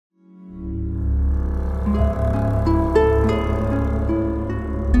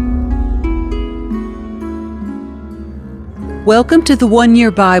Welcome to the One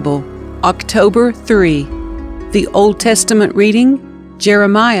Year Bible, October 3. The Old Testament reading,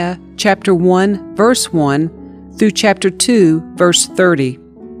 Jeremiah chapter 1, verse 1 through chapter 2, verse 30.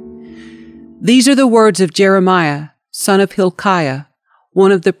 These are the words of Jeremiah, son of Hilkiah,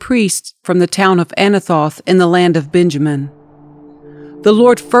 one of the priests from the town of Anathoth in the land of Benjamin. The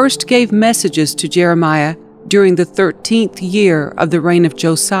Lord first gave messages to Jeremiah during the 13th year of the reign of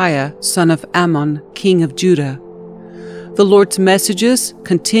Josiah, son of Ammon, king of Judah. The Lord's messages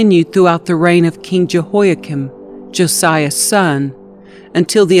continued throughout the reign of King Jehoiakim, Josiah's son,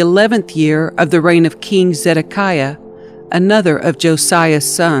 until the 11th year of the reign of King Zedekiah, another of Josiah's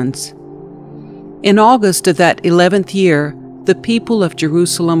sons. In August of that 11th year, the people of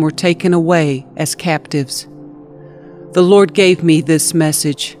Jerusalem were taken away as captives. The Lord gave me this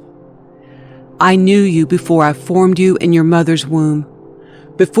message. I knew you before I formed you in your mother's womb.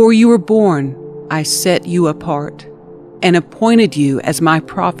 Before you were born, I set you apart and appointed you as my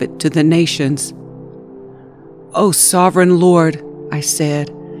prophet to the nations. O sovereign Lord, I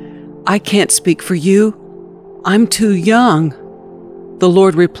said, I can't speak for you. I'm too young. The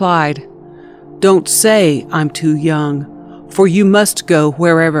Lord replied, Don't say I'm too young, for you must go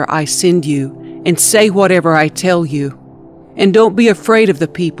wherever I send you and say whatever I tell you. And don't be afraid of the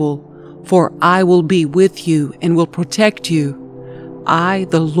people, for I will be with you and will protect you. I,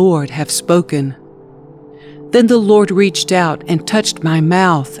 the Lord, have spoken. Then the Lord reached out and touched my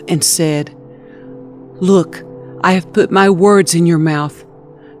mouth and said, Look, I have put my words in your mouth.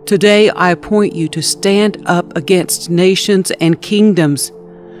 Today I appoint you to stand up against nations and kingdoms.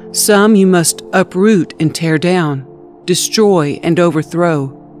 Some you must uproot and tear down, destroy and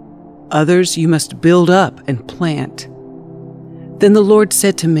overthrow. Others you must build up and plant. Then the Lord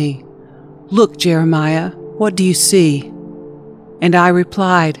said to me, Look, Jeremiah, what do you see? And I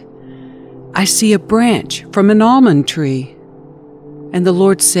replied, I see a branch from an almond tree. And the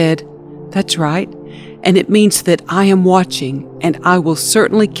Lord said, That's right, and it means that I am watching, and I will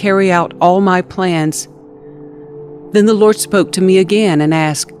certainly carry out all my plans. Then the Lord spoke to me again and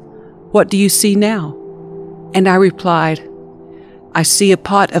asked, What do you see now? And I replied, I see a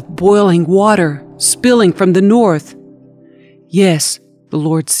pot of boiling water spilling from the north. Yes, the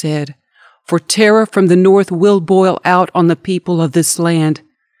Lord said, for terror from the north will boil out on the people of this land.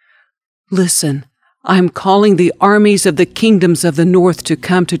 Listen, I am calling the armies of the kingdoms of the north to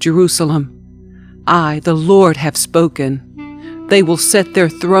come to Jerusalem. I, the Lord, have spoken. They will set their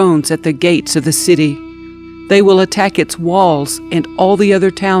thrones at the gates of the city. They will attack its walls and all the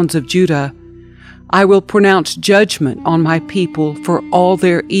other towns of Judah. I will pronounce judgment on my people for all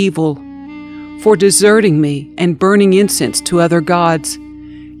their evil, for deserting me and burning incense to other gods.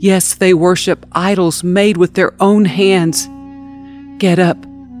 Yes, they worship idols made with their own hands. Get up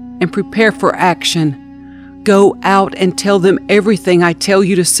and prepare for action. Go out and tell them everything I tell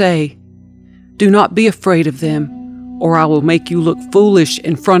you to say. Do not be afraid of them, or I will make you look foolish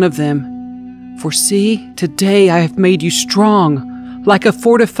in front of them. For see, today I have made you strong, like a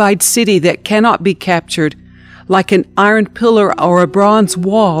fortified city that cannot be captured, like an iron pillar or a bronze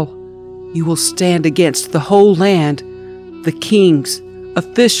wall. You will stand against the whole land, the kings,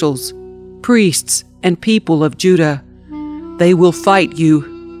 officials, priests, and people of Judah. They will fight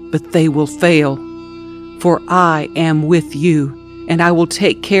you, but they will fail. For I am with you, and I will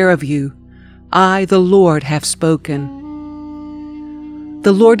take care of you. I, the Lord, have spoken.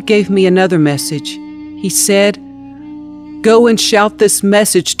 The Lord gave me another message. He said, Go and shout this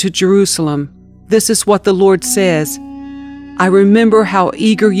message to Jerusalem. This is what the Lord says. I remember how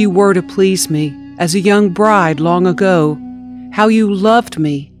eager you were to please me as a young bride long ago, how you loved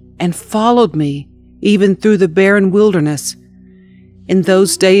me and followed me even through the barren wilderness. In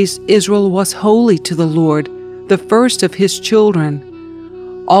those days Israel was holy to the Lord, the first of his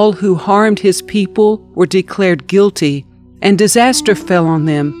children. All who harmed his people were declared guilty, and disaster fell on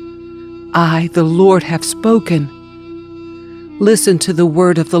them. I, the Lord, have spoken. Listen to the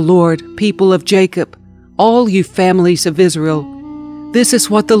word of the Lord, people of Jacob, all you families of Israel. This is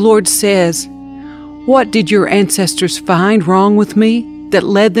what the Lord says. What did your ancestors find wrong with me that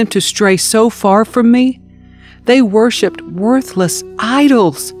led them to stray so far from me? They worshipped worthless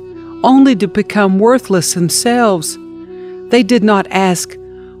idols, only to become worthless themselves. They did not ask,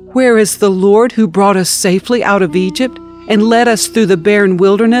 Where is the Lord who brought us safely out of Egypt and led us through the barren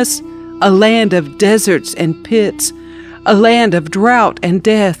wilderness, a land of deserts and pits, a land of drought and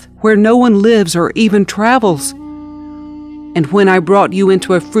death, where no one lives or even travels? And when I brought you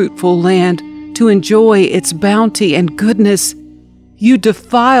into a fruitful land to enjoy its bounty and goodness, you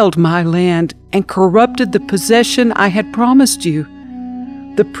defiled my land and corrupted the possession I had promised you.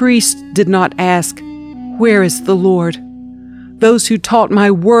 The priests did not ask, Where is the Lord? Those who taught my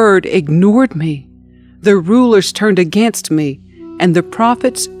word ignored me. The rulers turned against me, and the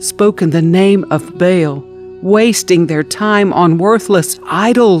prophets spoke in the name of Baal, wasting their time on worthless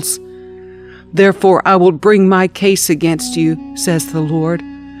idols. Therefore I will bring my case against you, says the Lord.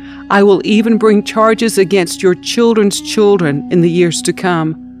 I will even bring charges against your children's children in the years to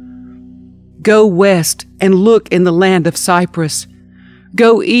come. Go west and look in the land of Cyprus.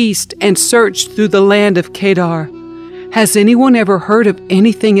 Go east and search through the land of Kedar. Has anyone ever heard of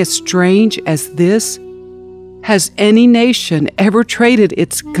anything as strange as this? Has any nation ever traded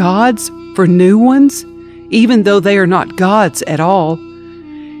its gods for new ones, even though they are not gods at all?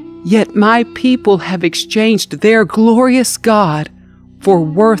 Yet my people have exchanged their glorious God for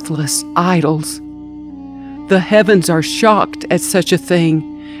worthless idols. The heavens are shocked at such a thing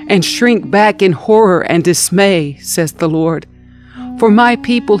and shrink back in horror and dismay, says the Lord. For my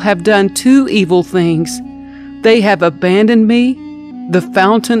people have done two evil things. They have abandoned me, the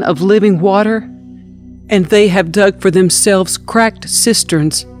fountain of living water, and they have dug for themselves cracked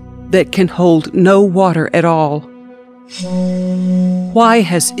cisterns that can hold no water at all. Why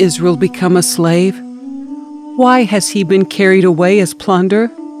has Israel become a slave? Why has he been carried away as plunder?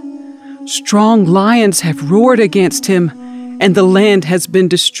 Strong lions have roared against him, and the land has been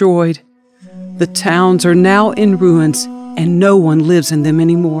destroyed. The towns are now in ruins, and no one lives in them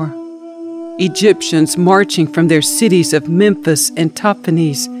anymore. Egyptians marching from their cities of Memphis and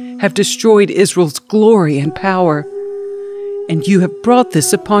Tahpanhes have destroyed Israel's glory and power. And you have brought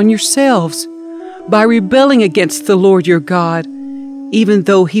this upon yourselves by rebelling against the Lord your God, even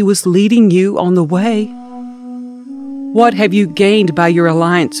though he was leading you on the way. What have you gained by your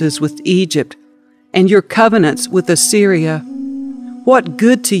alliances with Egypt and your covenants with Assyria? What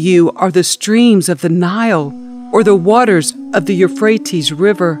good to you are the streams of the Nile or the waters of the Euphrates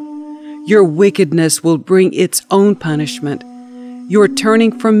River? Your wickedness will bring its own punishment. Your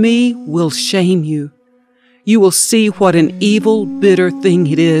turning from me will shame you. You will see what an evil, bitter thing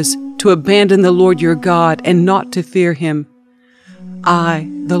it is to abandon the Lord your God and not to fear him. I,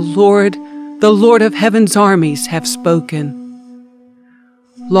 the Lord of heaven's armies, have spoken.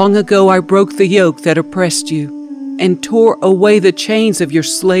 Long ago I broke the yoke that oppressed you and tore away the chains of your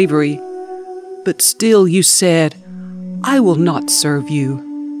slavery. But still you said, I will not serve you.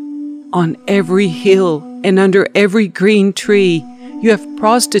 On every hill and under every green tree, you have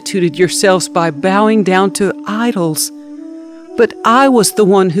prostituted yourselves by bowing down to idols. But I was the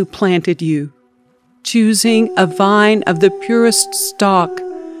one who planted you, choosing a vine of the purest stock,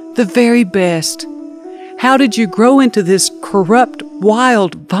 the very best. How did you grow into this corrupt,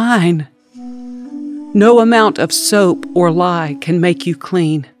 wild vine? No amount of soap or lye can make you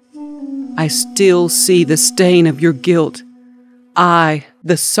clean. I still see the stain of your guilt. I,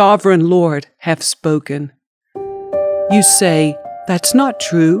 the sovereign Lord, have spoken. You say, that's not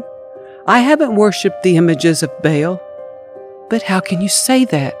true. I haven't worshipped the images of Baal. But how can you say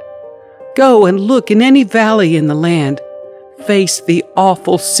that? Go and look in any valley in the land. Face the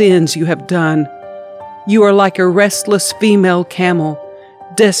awful sins you have done. You are like a restless female camel,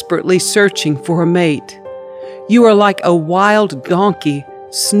 desperately searching for a mate. You are like a wild donkey,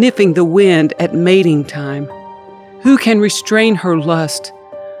 sniffing the wind at mating time. Who can restrain her lust?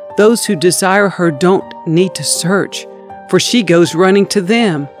 Those who desire her don't need to search, for she goes running to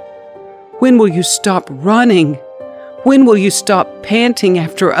them. When will you stop running? When will you stop panting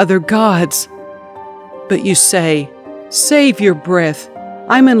after other gods? But you say, save your breath.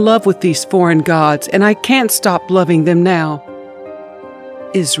 I'm in love with these foreign gods, and I can't stop loving them now.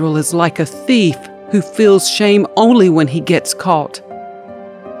 Israel is like a thief who feels shame only when he gets caught.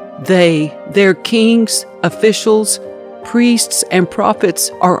 They, their kings, officials, priests, and prophets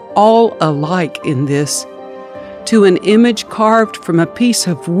are all alike in this. To an image carved from a piece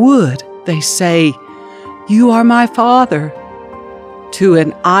of wood, they say, you are my father. To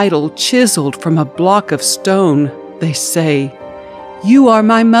an idol chiseled from a block of stone, they say, you are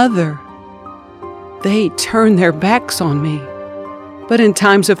my mother. They turn their backs on me, but in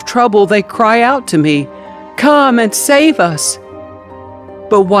times of trouble they cry out to me, come and save us.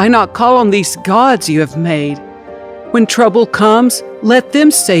 But why not call on these gods you have made? When trouble comes, let them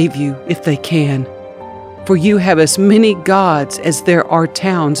save you if they can. For you have as many gods as there are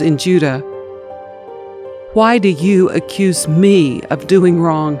towns in Judah. Why do you accuse me of doing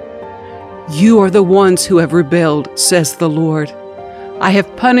wrong? You are the ones who have rebelled, says the Lord. I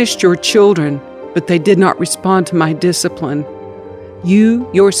have punished your children, but they did not respond to my discipline. You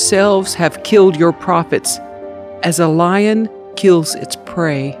yourselves have killed your prophets, as a lion kills its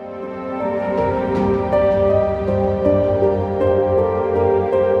prey.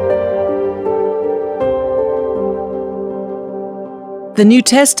 The New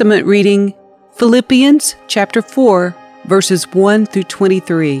Testament reading, Philippians chapter 4, verses 1 through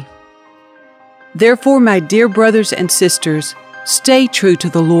 23. Therefore, my dear brothers and sisters, stay true to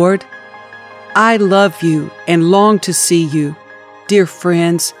the Lord. I love you and long to see you, dear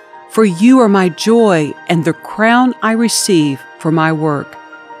friends, for you are my joy and the crown I receive for my work.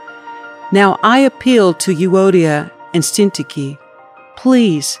 Now I appeal to Euodia and Syntyche.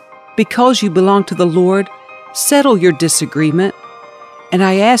 Please, because you belong to the Lord, settle your disagreement. And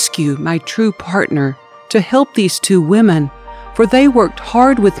I ask you, my true partner, to help these two women, for they worked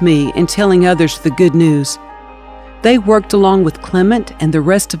hard with me in telling others the good news. They worked along with Clement and the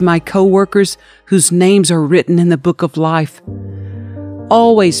rest of my co-workers whose names are written in the book of life.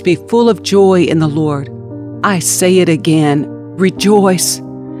 Always be full of joy in the Lord. I say it again, rejoice.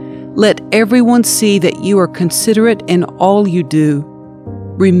 Let everyone see that you are considerate in all you do.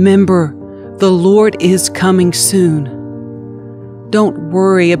 Remember, the Lord is coming soon. Don't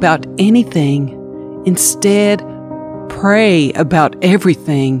worry about anything. Instead, pray about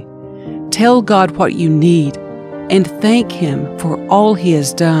everything. Tell God what you need and thank Him for all He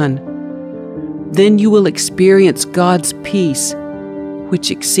has done. Then you will experience God's peace,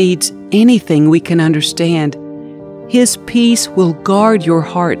 which exceeds anything we can understand. His peace will guard your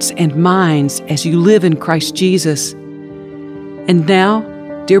hearts and minds as you live in Christ Jesus. And now,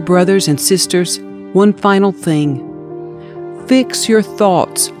 dear brothers and sisters, one final thing. Fix your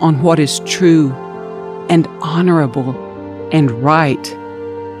thoughts on what is true and honorable and right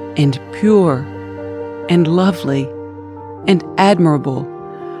and pure and lovely and admirable.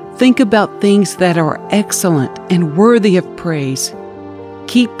 Think about things that are excellent and worthy of praise.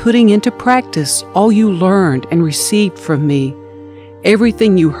 Keep putting into practice all you learned and received from me,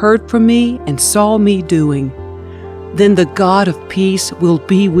 everything you heard from me and saw me doing. Then the God of peace will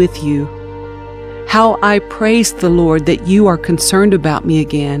be with you. How I praise the Lord that you are concerned about me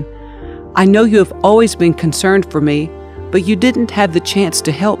again. I know you have always been concerned for me, but you didn't have the chance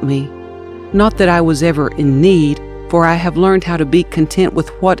to help me. Not that I was ever in need, for I have learned how to be content with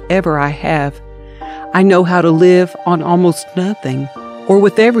whatever I have. I know how to live on almost nothing, or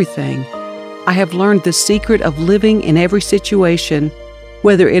with everything. I have learned the secret of living in every situation,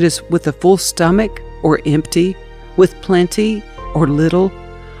 whether it is with a full stomach or empty, with plenty or little.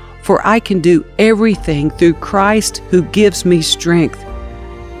 For I can do everything through Christ who gives me strength.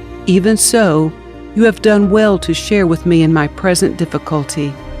 Even so, you have done well to share with me in my present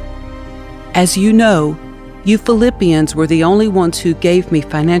difficulty. As you know, you Philippians were the only ones who gave me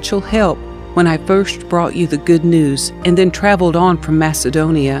financial help when I first brought you the good news and then traveled on from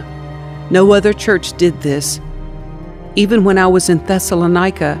Macedonia. No other church did this. Even when I was in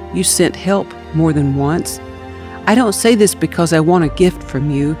Thessalonica, you sent help more than once. I don't say this because I want a gift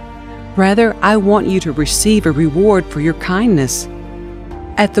from you. Rather, I want you to receive a reward for your kindness.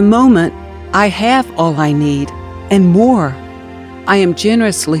 At the moment, I have all I need, and more. I am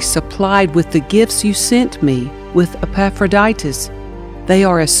generously supplied with the gifts you sent me with Epaphroditus. They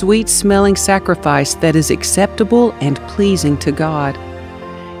are a sweet-smelling sacrifice that is acceptable and pleasing to God.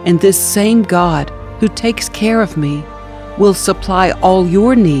 And this same God, who takes care of me, will supply all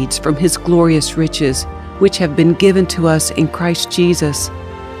your needs from His glorious riches, which have been given to us in Christ Jesus.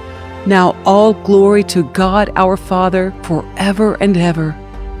 Now all glory to God our Father forever and ever.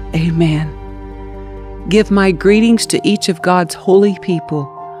 Amen. Give my greetings to each of God's holy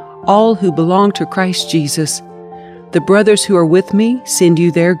people, all who belong to Christ Jesus. The brothers who are with me send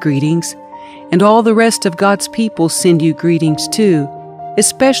you their greetings, and all the rest of God's people send you greetings too,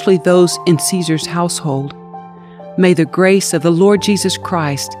 especially those in Caesar's household. May the grace of the Lord Jesus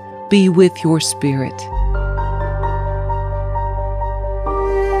Christ be with your spirit.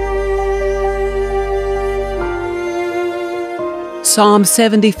 Psalm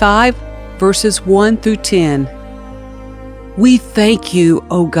 75, verses 1 through 10. We thank you,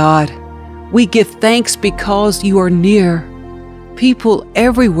 O God. We give thanks because you are near. People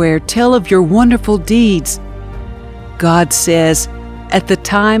everywhere tell of your wonderful deeds. God says, at the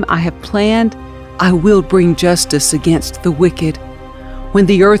time I have planned, I will bring justice against the wicked. When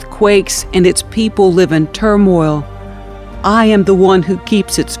the earth quakes and its people live in turmoil, I am the one who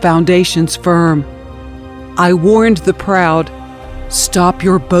keeps its foundations firm. I warned the proud, stop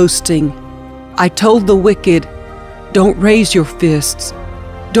your boasting. I told the wicked, don't raise your fists.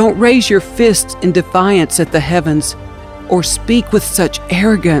 Don't raise your fists in defiance at the heavens, or speak with such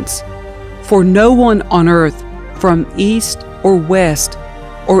arrogance. For no one on earth, from east or west,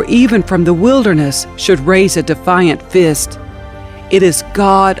 or even from the wilderness, should raise a defiant fist. It is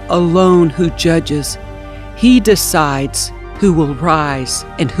God alone who judges. He decides who will rise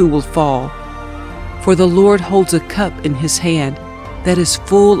and who will fall. For the Lord holds a cup in His hand. that is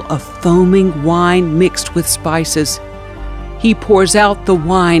full of foaming wine mixed with spices. He pours out the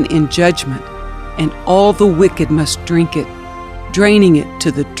wine in judgment, and all the wicked must drink it, draining it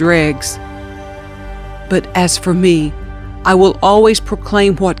to the dregs. But as for me, I will always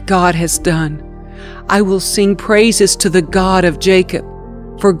proclaim what God has done. I will sing praises to the God of Jacob,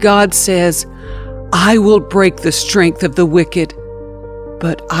 for God says, I will break the strength of the wicked,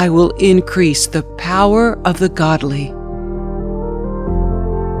 but I will increase the power of the godly.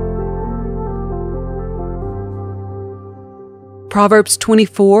 Proverbs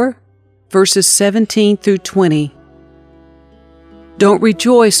 24, verses 17 through 20. Don't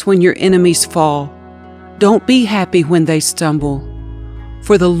rejoice when your enemies fall. Don't be happy when they stumble.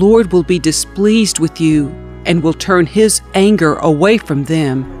 For the Lord will be displeased with you and will turn His anger away from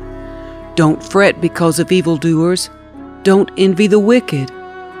them. Don't fret because of evildoers. Don't envy the wicked,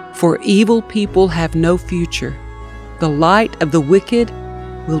 for evil people have no future. The light of the wicked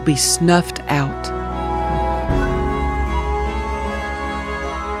will be snuffed out.